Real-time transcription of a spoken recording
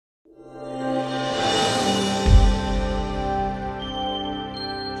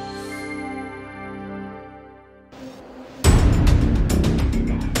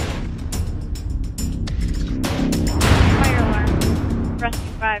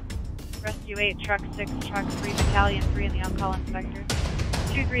Rescue 8, Truck 6, Truck 3, Battalion 3, and the on-call inspector.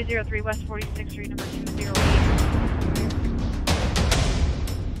 2303 West 46th Street, number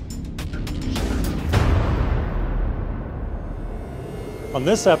 208. On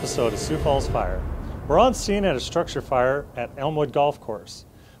this episode of Sioux Falls Fire, we're on scene at a structure fire at Elmwood Golf Course.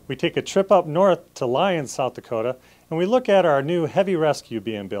 We take a trip up north to Lyons, South Dakota, and we look at our new heavy rescue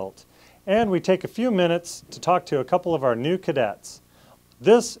being built. And we take a few minutes to talk to a couple of our new cadets.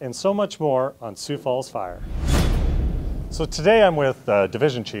 This and so much more on Sioux Falls Fire. So today I'm with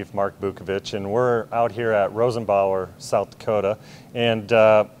Division Chief Mark Bukovich, and we're out here at Rosenbauer, South Dakota, and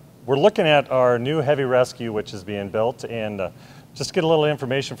we're looking at our new heavy rescue which is being built. And just get a little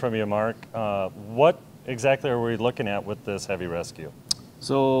information from you, Mark. What exactly are we looking at with this heavy rescue?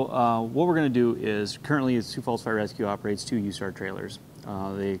 So what we're going to do is, currently Sioux Falls Fire Rescue operates 2 USAR trailers.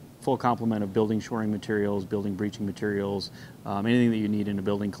 The full complement of building shoring materials, building breaching materials, anything that you need in a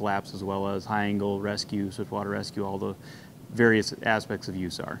building collapse, as well as high angle rescue, swiftwater rescue, all the various aspects of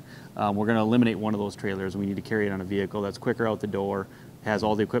USAR. We're going to eliminate one of those trailers. We need to carry it on a vehicle that's quicker out the door, has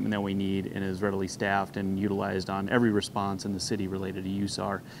all the equipment that we need, and is readily staffed and utilized on every response in the city related to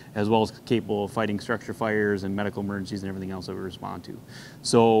USAR, as well as capable of fighting structure fires and medical emergencies and everything else that we respond to.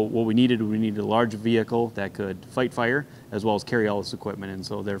 So what we needed a large vehicle that could fight fire as well as carry all this equipment, and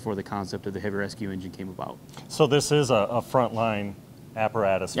so therefore the concept of the heavy rescue engine came about. So this is a frontline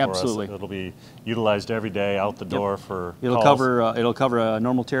apparatus for Absolutely. us. It'll be utilized every day out the door for It'll calls. it'll cover a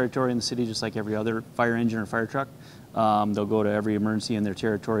normal territory in the city, just like every other fire engine or fire truck. They'll go to every emergency in their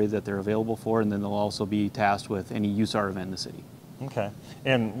territory that they're available for, and then they'll also be tasked with any USAR event in the city. Okay.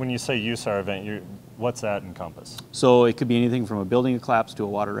 And when you say USAR event, what's that encompass? So it could be anything from a building collapse to a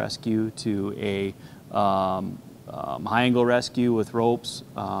water rescue to a high angle rescue with ropes,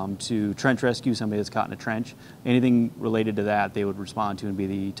 to trench rescue, somebody that's caught in a trench. Anything related to that they would respond to and be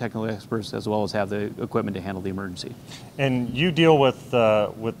the technical experts, as well as have the equipment to handle the emergency. And you deal with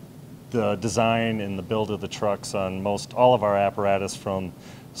the design and the build of the trucks on most all of our apparatus from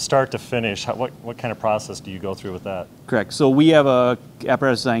start to finish. What kind of process do you go through with that? Correct. So we have a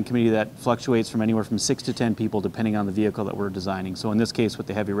apparatus design committee that fluctuates from anywhere from 6 to 10 people depending on the vehicle that we're designing. So in this case with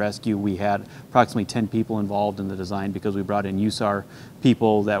the heavy rescue, we had approximately 10 people involved in the design because we brought in USAR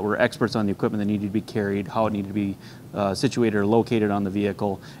people that were experts on the equipment that needed to be carried, how it needed to be situated or located on the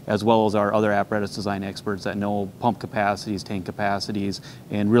vehicle, as well as our other apparatus design experts that know pump capacities, tank capacities,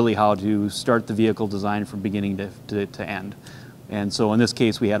 and really how to start the vehicle design from beginning to end. And so in this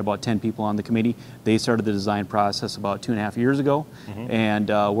case, we had about 10 people on the committee. They started the design process about 2.5 years ago, and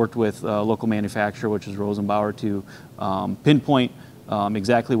worked with a local manufacturer, which is Rosenbauer, to pinpoint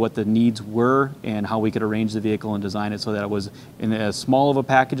exactly what the needs were and how we could arrange the vehicle and design it so that it was in as small of a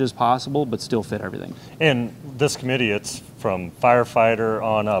package as possible, but still fit everything. And this committee, it's from firefighter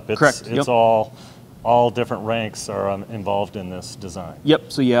on up. Correct. It's all different ranks are involved in this design.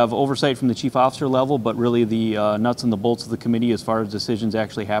 Yep, so you have oversight from the chief officer level, but really the nuts and the bolts of the committee as far as decisions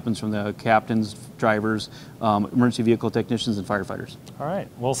actually happens from the captains, drivers, emergency vehicle technicians, and firefighters. All right,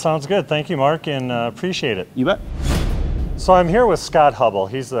 well, sounds good. Thank you, Mark, and appreciate it. You bet. So I'm here with Scott Hubble.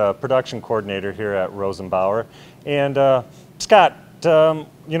 He's the production coordinator here at Rosenbauer. And Scott,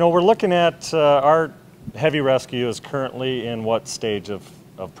 you know, we're looking at our heavy rescue is currently in what stage of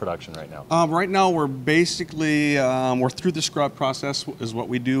production right now? Right now we're basically, we're through the scrub process is what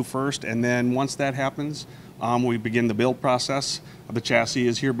we do first, and then once that happens, we begin the build process. The chassis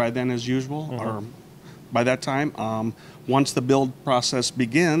is here by then as usual, or by that time. Once the build process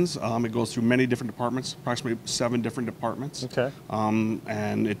begins, it goes through many different departments, approximately 7 different departments. Okay.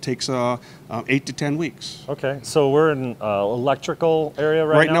 And it takes 8 to 10 weeks. Okay, so we're in electrical area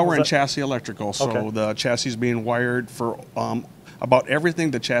right now? Right now we're in chassis electrical, so the chassis is being wired for about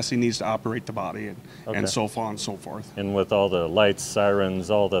everything the chassis needs to operate the body, and so on and so forth. And with all the lights, sirens,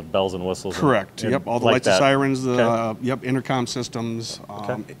 all the bells and whistles. Correct. And yep. All the like lights and sirens. The intercom systems,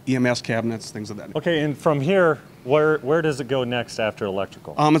 EMS cabinets, things of that. Okay. And from here, where does it go next after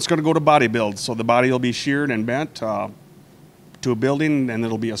electrical? It's going to go to body build. So the body will be sheared and bent to a building, and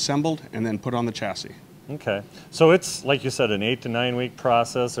it'll be assembled and then put on the chassis. Okay. So it's, like you said, an 8 to 9 week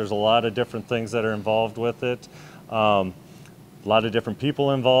process. There's a lot of different things that are involved with it. A lot of different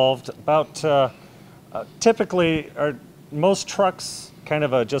people involved. About typically, are most trucks kind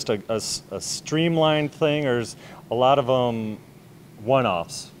of just a streamlined thing, or is a lot of them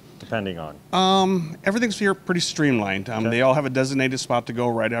one-offs, depending on? Everything's here pretty streamlined. They all have a designated spot to go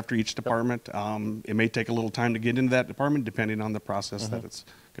right after each department. It may take a little time to get into that department, depending on the process that it's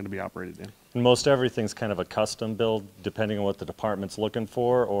going to be operated in. And most everything's kind of a custom build, depending on what the department's looking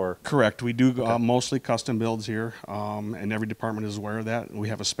for, or? Correct. We do mostly custom builds here, and every department is aware of that. We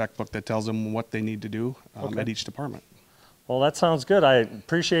have a spec book that tells them what they need to do at each department. Well, that sounds good. I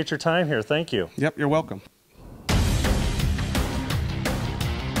appreciate your time here. Thank you. Yep, you're welcome.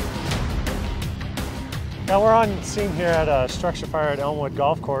 Now we're on scene here at a structure fire at Elmwood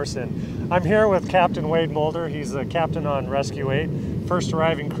Golf Course, and I'm here with Captain Wade Mulder. He's the captain on Rescue 8, first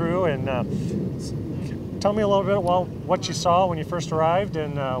arriving crew. And tell me a little bit about what you saw when you first arrived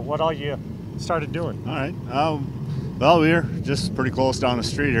and what all you started doing. All right. Well, we were just pretty close down the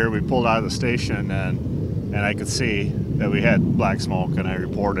street here. We pulled out of the station, and I could see that we had black smoke, and I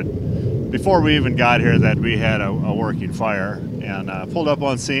reported before we even got here that we had a working fire, and pulled up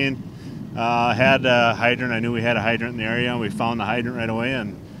on scene. Had a hydrant. I knew we had a hydrant in the area, and we found the hydrant right away,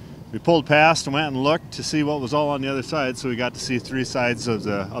 and we pulled past and went and looked to see what was all on the other side. So we got to see three sides of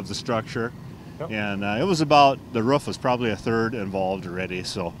the structure. Yep. And it was about, the roof was probably a third involved already,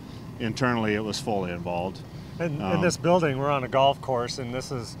 so internally it was fully involved. And in this building, we're on a golf course, and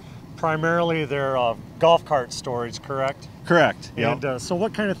this is primarily their golf cart storage, correct? Correct. Yep. And so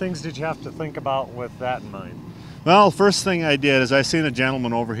what kind of things did you have to think about with that in mind? Well, first thing I did is I seen a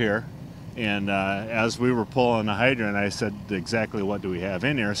gentleman over here, and as we were pulling the hydrant, I said exactly what do we have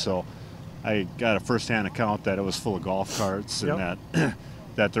in here. So I got a first-hand account that it was full of golf carts, and yep.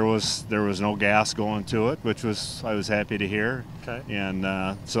 that there was no gas going to it, which I was happy to hear. Okay.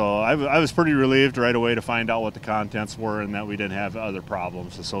 And so I was pretty relieved right away to find out what the contents were and that we didn't have other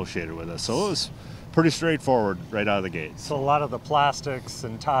problems associated with it. So it was pretty straightforward right out of the gate. So a lot of the plastics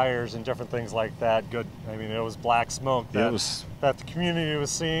and tires and different things like that, good. I mean, it was black smoke that the community was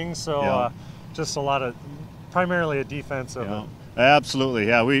seeing. So yeah. Just a lot of, primarily a defensive. Yeah. Absolutely,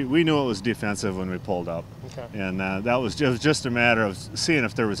 yeah. We knew it was defensive when we pulled up. Okay. And it was just a matter of seeing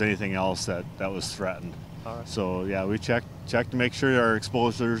if there was anything else that was threatened. All right. So yeah, we checked to make sure our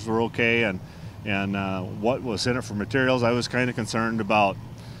exposures were okay, and what was in it for materials. I was kind of concerned about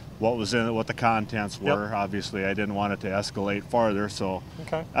what was in it, what the contents were. Yep. Obviously, I didn't want it to escalate farther, so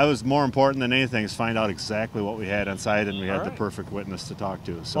okay. I was more important than anything is find out exactly what we had inside, and we had All the right. perfect witness to talk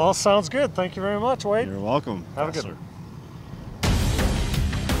to. So. Well, sounds good. Thank you very much, Wade. You're welcome. Have a Yes, good one.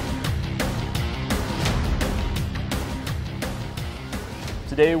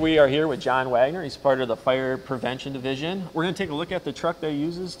 Today we are here with John Wagner. He's part of the Fire Prevention Division. We're going to take a look at the truck that he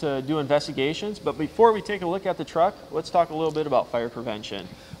uses to do investigations, but before we take a look at the truck, let's talk a little bit about fire prevention.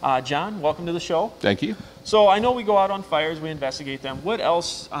 John, welcome to the show. Thank you. So I know we go out on fires, we investigate them. What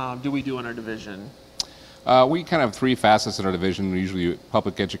else do we do in our division? We kind of have three facets in our division. We usually do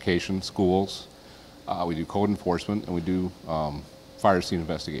public education, schools, we do code enforcement, and we do fire scene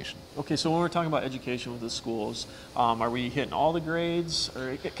investigation. Okay, so when we're talking about education with the schools, are we hitting all the grades?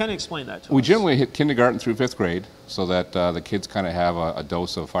 Or kind of explain that to us. We generally hit kindergarten through 5th grade so that the kids kind of have a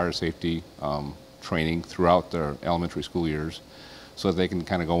dose of fire safety training throughout their elementary school years so that they can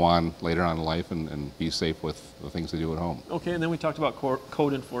kind of go on later on in life and be safe with the things they do at home. Okay, and then we talked about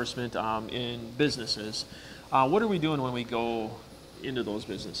code enforcement in businesses. What are we doing when we go into those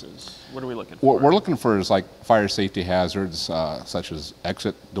businesses? What are we looking for? What we're looking for is like fire safety hazards such as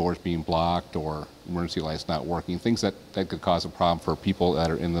exit doors being blocked or emergency lights not working, things that could cause a problem for people that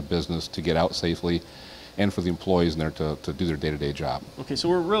are in the business to get out safely and for the employees in there to do their day-to-day job. Okay, so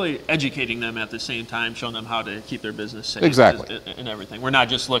we're really educating them at the same time, showing them how to keep their business safe. Exactly. And everything. We're not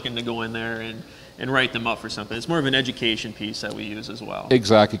just looking to go in there and write them up for something. It's more of an education piece that we use as well.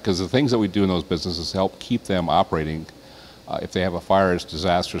 Exactly, because the things that we do in those businesses help keep them operating. If they have a fire, it's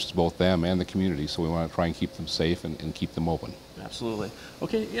disastrous to both them and the community, so we want to try and keep them safe and keep them open. Absolutely.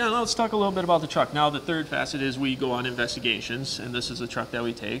 Okay, yeah, now let's talk a little bit about the truck. Now the third facet is we go on investigations, and this is the truck that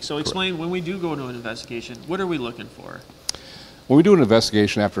we take. So explain, when we do go to an investigation, what are we looking for? When we do an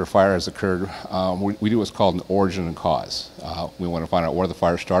investigation after a fire has occurred, we do what's called an origin and cause. We want to find out where the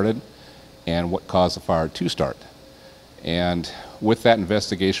fire started and what caused the fire to start. And with that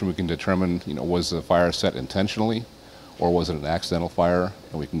investigation, we can determine, was the fire set intentionally, or was it an accidental fire?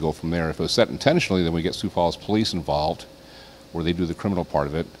 And we can go from there. If it was set intentionally, then we get Sioux Falls Police involved, where they do the criminal part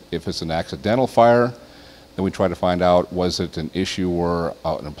of it. If it's an accidental fire, then we try to find out, was it an issue where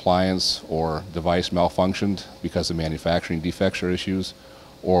an appliance or device malfunctioned because of manufacturing defects or issues,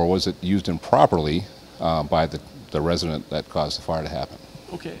 or was it used improperly by the resident that caused the fire to happen?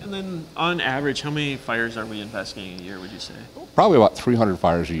 Okay, and then on average, how many fires are we investigating a year, would you say? Probably about 300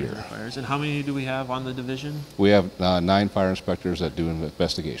 fires a year. Fires. And how many do we have on the division? We have 9 fire inspectors that do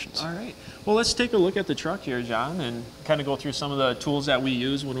investigations. All right. Well, let's take a look at the truck here, John, and kind of go through some of the tools that we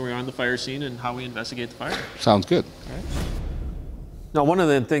use when we're on the fire scene and how we investigate the fire. Sounds good. All right. Now, one of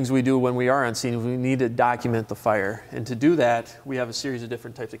the things we do when we are on scene is we need to document the fire. And to do that, we have a series of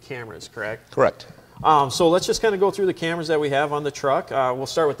different types of cameras, correct? Correct. So let's just kind of go through the cameras that we have on the truck. We'll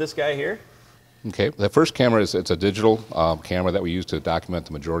start with this guy here. Okay, the first camera it's a digital camera that we use to document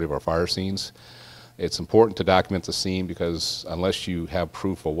the majority of our fire scenes. It's important to document the scene because unless you have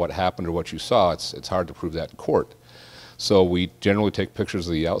proof of what happened or what you saw, it's hard to prove that in court. So we generally take pictures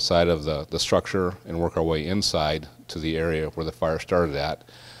of the outside of the structure and work our way inside to the area where the fire started at.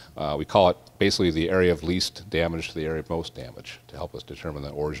 We call it basically the area of least damage to the area of most damage to help us determine the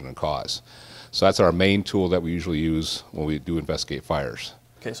origin and cause. So that's our main tool that we usually use when we do investigate fires.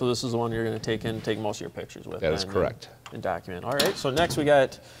 Okay, so this is the one you're going to take most of your pictures with. That is correct. And document. All right, so next we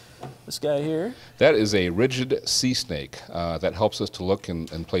got this guy here. That is a rigid sea snake that helps us to look in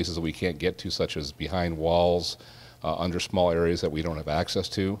places that we can't get to, such as behind walls, under small areas that we don't have access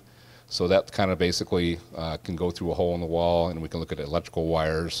to. So that kind of basically can go through a hole in the wall, and we can look at electrical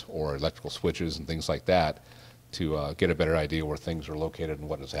wires or electrical switches and things like that to get a better idea where things are located and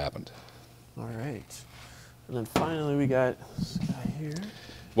what has happened. All right. And then finally we got this guy here.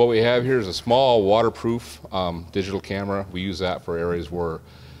 What we have here is a small waterproof digital camera. We use that for areas where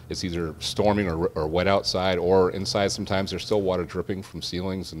it's either storming or wet outside, or inside sometimes there's still water dripping from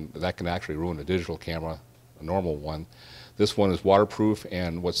ceilings, and that can actually ruin a digital camera, a normal one. This one is waterproof,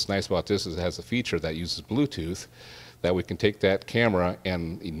 and what's nice about this is it has a feature that uses Bluetooth that we can take that camera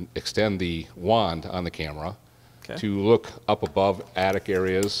and extend the wand on the camera to look up above attic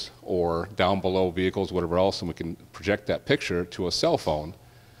areas or down below vehicles, whatever else, and we can project that picture to a cell phone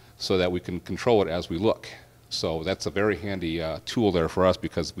so that we can control it as we look. So that's a very handy tool there for us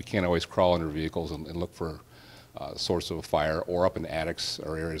because we can't always crawl under vehicles and look for source of a fire or up in attics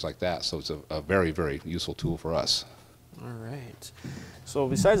or areas like that. So it's a very, very useful tool for us. All right. So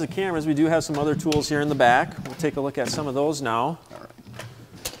besides the cameras, we do have some other tools here in the back. We'll take a look at some of those now. All right.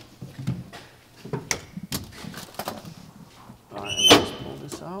 All right, let's pull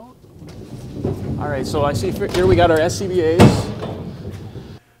this out. All right, so I see here we got our SCBAs.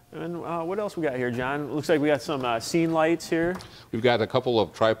 And what else we got here, John? Looks like we got some scene lights here. We've got a couple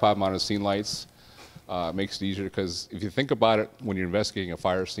of tripod-mounted scene lights. Makes it easier because if you think about it, when you're investigating a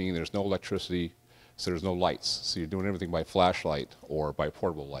fire scene, there's no electricity, so there's no lights. So you're doing everything by flashlight or by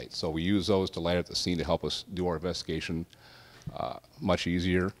portable light. So we use those to light up the scene to help us do our investigation much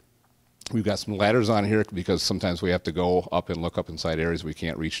easier. We've got some ladders on here because sometimes we have to go up and look up inside areas we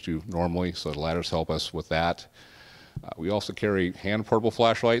can't reach to normally, so the ladders help us with that. We also carry hand portable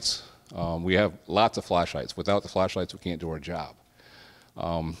flashlights. We have lots of flashlights. Without the flashlights, we can't do our job.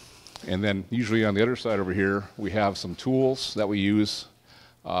 And then usually on the other side over here, we have some tools that we use,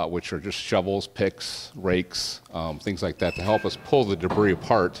 which are just shovels, picks, rakes, things like that to help us pull the debris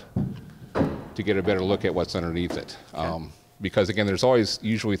apart to get a better look at what's underneath it. Because again, there's always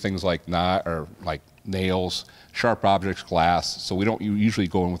usually things like nails, sharp objects, glass, so we don't usually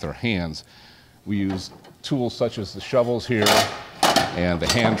go in with our hands. We use tools such as the shovels here and the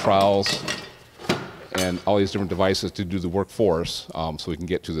hand trowels and all these different devices to do the work for us so we can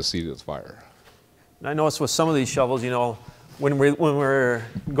get to the seat of the fire. And I noticed with some of these shovels, you know, when we're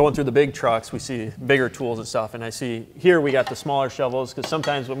going through the big trucks, we see bigger tools and stuff, and I see here we got the smaller shovels because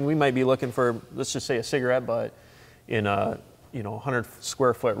sometimes when we might be looking for, let's just say, a cigarette butt in a 100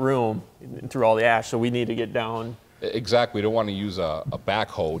 square foot room through all the ash, so we need to get down. Exactly. We don't want to use a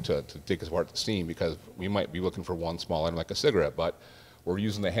backhoe to dig apart the scene because we might be looking for one small item like a cigarette butt. We're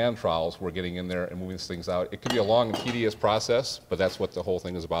using the hand trowels. We're getting in there and moving these things out. It could be a long and tedious process, but that's what the whole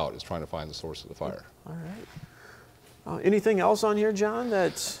thing is about, is trying to find the source of the fire. All right. Anything else on here, John?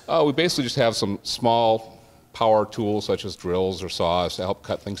 We basically just have some small power tools such as drills or saws to help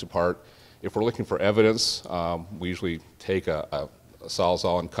cut things apart. If we're looking for evidence, we usually take a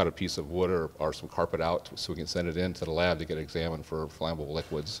sawzall and cut a piece of wood or some carpet out so we can send it into the lab to get examined for flammable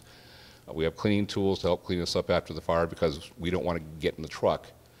liquids. We have cleaning tools to help clean us up after the fire because we don't want to get in the truck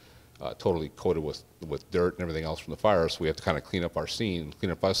totally coated with dirt and everything else from the fire, so we have to kind of clean up our scene,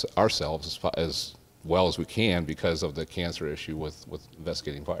 clean up ourselves as well as we can because of the cancer issue with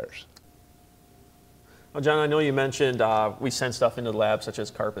investigating fires. Well, John, I know you mentioned we send stuff into the lab, such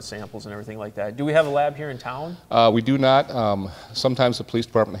as carpet samples and everything like that. Do we have a lab here in town? We do not. Sometimes the police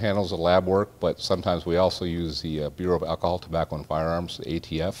department handles the lab work, but sometimes we also use the Bureau of Alcohol, Tobacco, and Firearms, the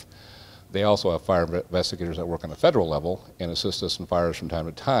ATF. They also have fire investigators that work on a federal level and assist us in fires from time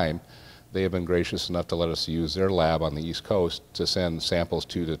to time. They have been gracious enough to let us use their lab on the East Coast to send samples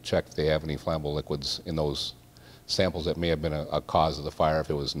to check if they have any flammable liquids in those samples that may have been a cause of the fire if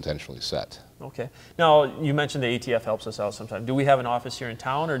it was intentionally set. Okay. Now, you mentioned the ATF helps us out sometimes. Do we have an office here in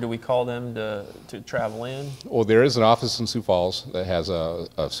town, or do we call them to travel in? Well, there is an office in Sioux Falls that has a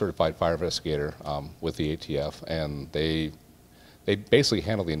certified fire investigator with the ATF, and they basically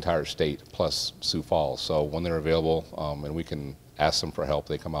handle the entire state plus Sioux Falls. So when they're available and we can ask them for help,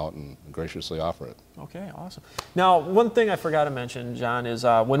 they come out and graciously offer it. Okay, awesome. Now, one thing I forgot to mention, John, is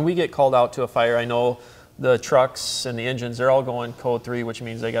when we get called out to a fire, I know the trucks and the engines, they're all going code 3, which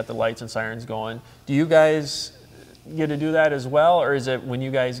means they got the lights and sirens going. Do you guys get to do that as well, or is it when you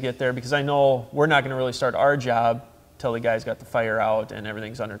guys get there? Because I know we're not going to really start our job till the guys got the fire out and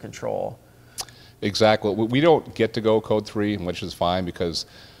everything's under control. Exactly. We don't get to go code 3, which is fine, because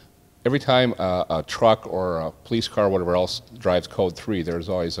every time a truck or a police car or whatever else drives code 3, there's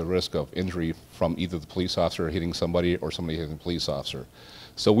always a risk of injury from either the police officer hitting somebody or somebody hitting the police officer.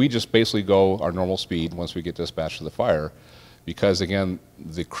 So we just basically go our normal speed once we get dispatched to the fire, because again,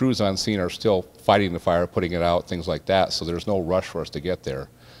 the crews on scene are still fighting the fire, putting it out, things like that, so there's no rush for us to get there.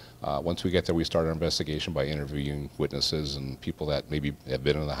 Once we get there, we start our investigation by interviewing witnesses and people that maybe have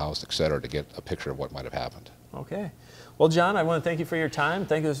been in the house, et cetera, to get a picture of what might have happened. Okay. Well, John, I want to thank you for your time.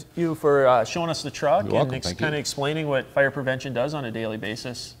 Thank you for showing us the truck You're welcome. and Thank kind of you. explaining what fire prevention does on a daily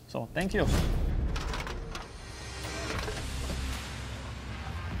basis. So thank you.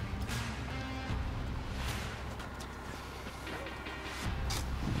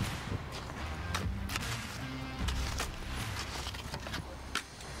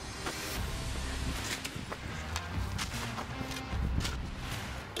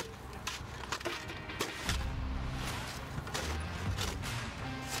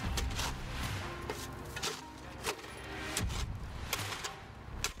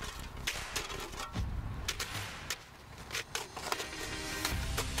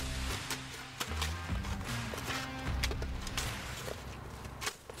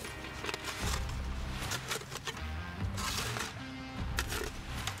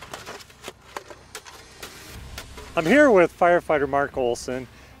 I'm here with firefighter Mark Olson,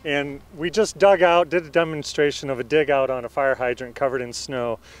 and we just did a demonstration of a dig out on a fire hydrant covered in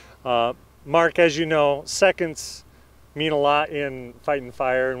snow. Mark, as you know, seconds mean a lot in fighting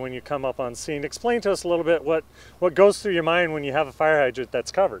fire and when you come up on scene. Explain to us a little bit what goes through your mind when you have a fire hydrant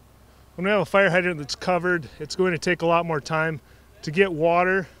that's covered. When we have a fire hydrant that's covered, it's going to take a lot more time to get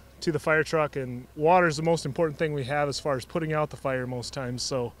water to the fire truck, and water is the most important thing we have as far as putting out the fire most times,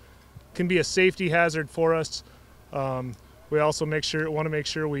 so it can be a safety hazard for us. We also want to make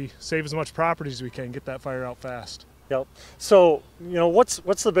sure we save as much property as we can, get that fire out fast. Yep. So, you know, what's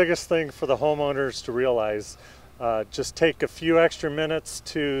the biggest thing for the homeowners to realize? Just take a few extra minutes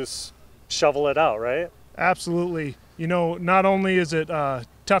to shovel it out, right? Absolutely. You know, not only is it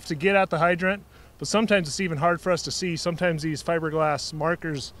tough to get at the hydrant, but sometimes it's even hard for us to see. Sometimes these fiberglass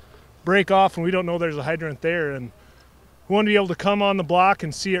markers break off and we don't know there's a hydrant there, and we want to be able to come on the block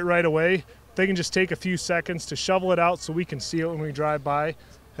and see it right away. They can just take a few seconds to shovel it out so we can see it when we drive by,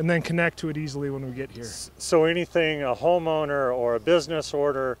 and then connect to it easily when we get here. So anything a homeowner or a business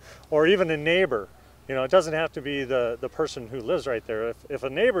owner or even a neighbor, you know, it doesn't have to be the person who lives right there. If a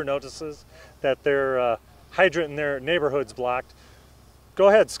neighbor notices that their hydrant in their neighborhood's blocked, go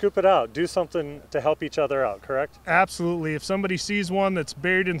ahead, scoop it out. Do something to help each other out, correct? Absolutely. If somebody sees one that's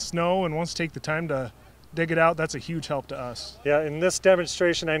buried in snow and wants to take the time to dig it out, that's a huge help to us. Yeah, in this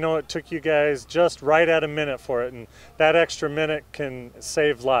demonstration, I know it took you guys just right at a minute for it, and that extra minute can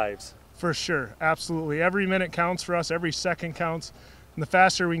save lives. For sure, absolutely. Every minute counts for us, every second counts, and the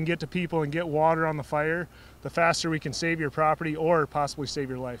faster we can get to people and get water on the fire, the faster we can save your property or possibly save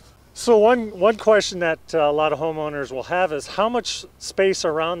your life. So one question that a lot of homeowners will have is, how much space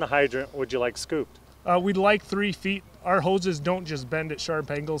around the hydrant would you like scooped? We'd like 3 feet. Our hoses don't just bend at sharp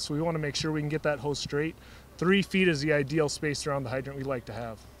angles, so we want to make sure we can get that hose straight. 3 feet is the ideal space around the hydrant we'd like to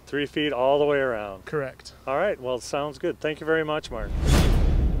have. 3 feet all the way around. Correct. All right, well, sounds good. Thank you very much, Mark.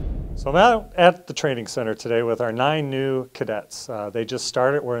 So I'm out at the training center today with our 9 new cadets. They just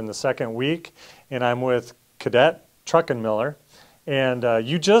started. We're in the 2nd week, and I'm with Cadet Truckenmiller. And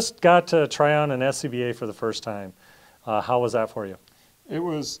you just got to try on an SCBA for the first time. How was that for you? It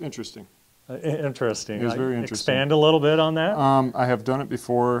was interesting. Interesting. It was very interesting. Expand a little bit on that? I have done it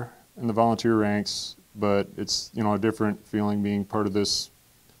before in the volunteer ranks, but it's, you know, a different feeling being part of this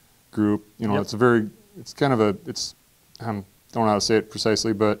group. You know, Yep. it's kind of a, I don't know how to say it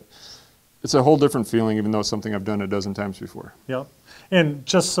precisely, but it's a whole different feeling, even though it's something I've done a dozen times before. Yep. And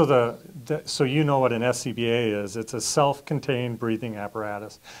just so so you know what an SCBA is, it's a self-contained breathing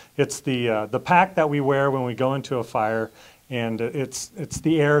apparatus. It's the pack that we wear when we go into a fire, and it's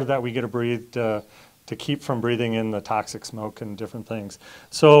the air that we get to breathe to to keep from breathing in the toxic smoke and different things.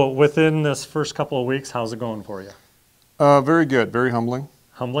 So within this first couple of weeks, how's it going for you? Very good, very humbling.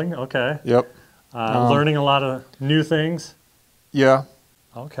 Humbling, okay. Yep. Learning a lot of new things? Yeah.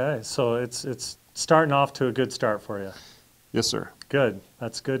 Okay, so it's starting off to a good start for you. Yes, sir. Good,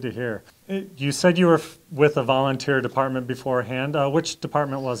 that's good to hear. You said you were with a volunteer department beforehand. Which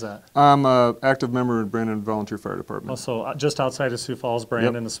department was that? I'm an active member in Brandon Volunteer Fire Department. Oh, so just outside of Sioux Falls,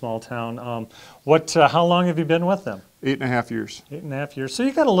 Brandon, Yep. a small town. How long have you been with them? 8.5 years. 8.5 years. So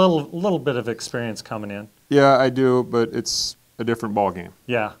you got a little bit of experience coming in. Yeah, I do, but it's a different ball game.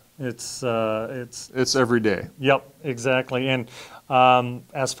 Yeah, it's every day. Yep, exactly. And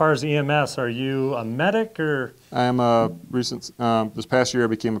as far as EMS, are you a medic or? I am this past year I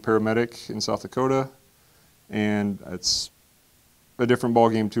became a paramedic in South Dakota, and it's a different ball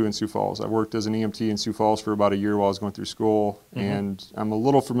game too in Sioux Falls. I worked as an EMT in Sioux Falls for about a year while I was going through school, and I'm a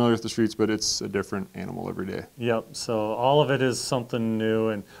little familiar with the streets, but it's a different animal every day. Yep, so all of it is something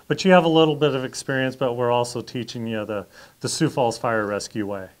new, but you have a little bit of experience, but we're also teaching you the Sioux Falls Fire Rescue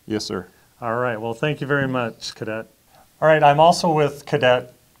way. Yes, sir. All right, well, thank you very much, Cadet. All right, I'm also with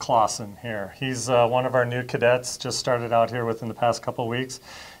Cadet Clausen here. He's one of our new cadets, just started out here within the past couple of weeks.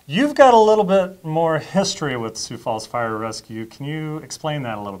 You've got a little bit more history with Sioux Falls Fire Rescue. Can you explain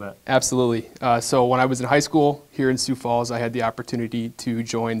that a little bit? Absolutely. So when I was in high school here in Sioux Falls, I had the opportunity to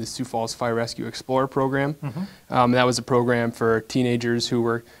join the Sioux Falls Fire Rescue Explorer program. That was a program for teenagers who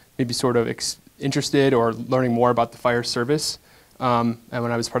were maybe sort of interested or learning more about the fire service. And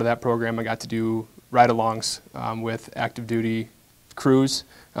when I was part of that program, I got to do ride-alongs with active duty crews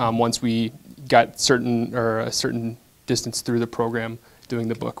once we got a certain distance through the program doing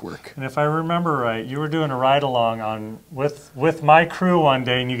the book work. And if I remember right, you were doing a ride-along with my crew one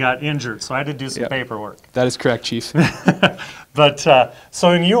day, and you got injured, so I had to do some paperwork. That is correct, Chief. But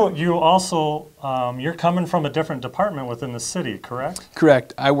so you also you're coming from a different department within the city, correct?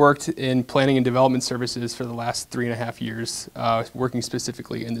 Correct. I worked in planning and development services for the last 3.5 years, working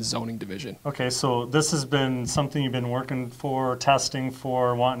specifically in the zoning division. Okay, so this has been something you've been working for, testing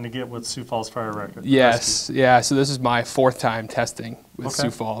for, wanting to get with Sioux Falls Fire Rescue. Yes, yeah. So this is my 4th time testing with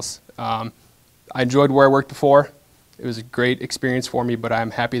Sioux Falls. I enjoyed where I worked before. It was a great experience for me, but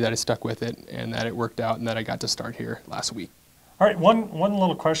I'm happy that I stuck with it and that it worked out and that I got to start here last week. All right, one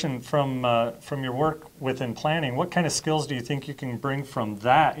little question from your work within planning. What kind of skills do you think you can bring from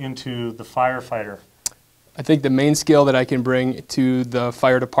that into the firefighter? I think the main skill that I can bring to the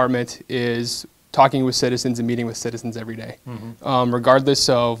fire department is talking with citizens and meeting with citizens every day. Regardless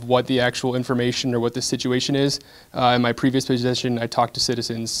of what the actual information or what the situation is. In my previous position, I talked to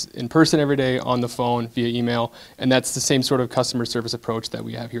citizens in person every day, on the phone, via email, and that's the same sort of customer service approach that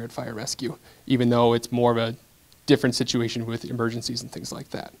we have here at Fire Rescue, even though it's more of a different situation with emergencies and things like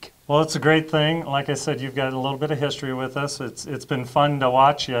that. Well, it's a great thing. Like I said, you've got a little bit of history with us. It's been fun to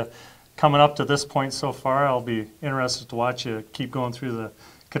watch you coming up to this point so far. I'll be interested to watch you keep going through the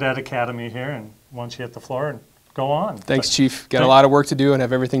Cadet Academy here, and once you hit the floor, and go on. Thanks, Chief. Got a lot of work to do and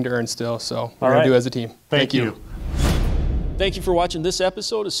have everything to earn still, so we're going to do it as a team. Thank you. Thank you for watching this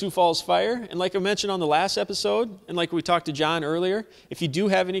episode of Sioux Falls Fire. And like I mentioned on the last episode, and like we talked to John earlier, if you do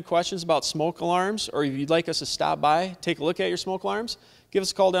have any questions about smoke alarms, or if you'd like us to stop by, take a look at your smoke alarms, give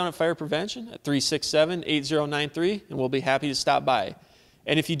us a call down at Fire Prevention at 367-8093, and we'll be happy to stop by.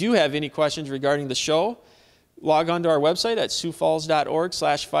 And if you do have any questions regarding the show, log on to our website at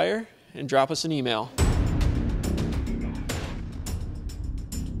siouxfalls.org/fire and drop us an email.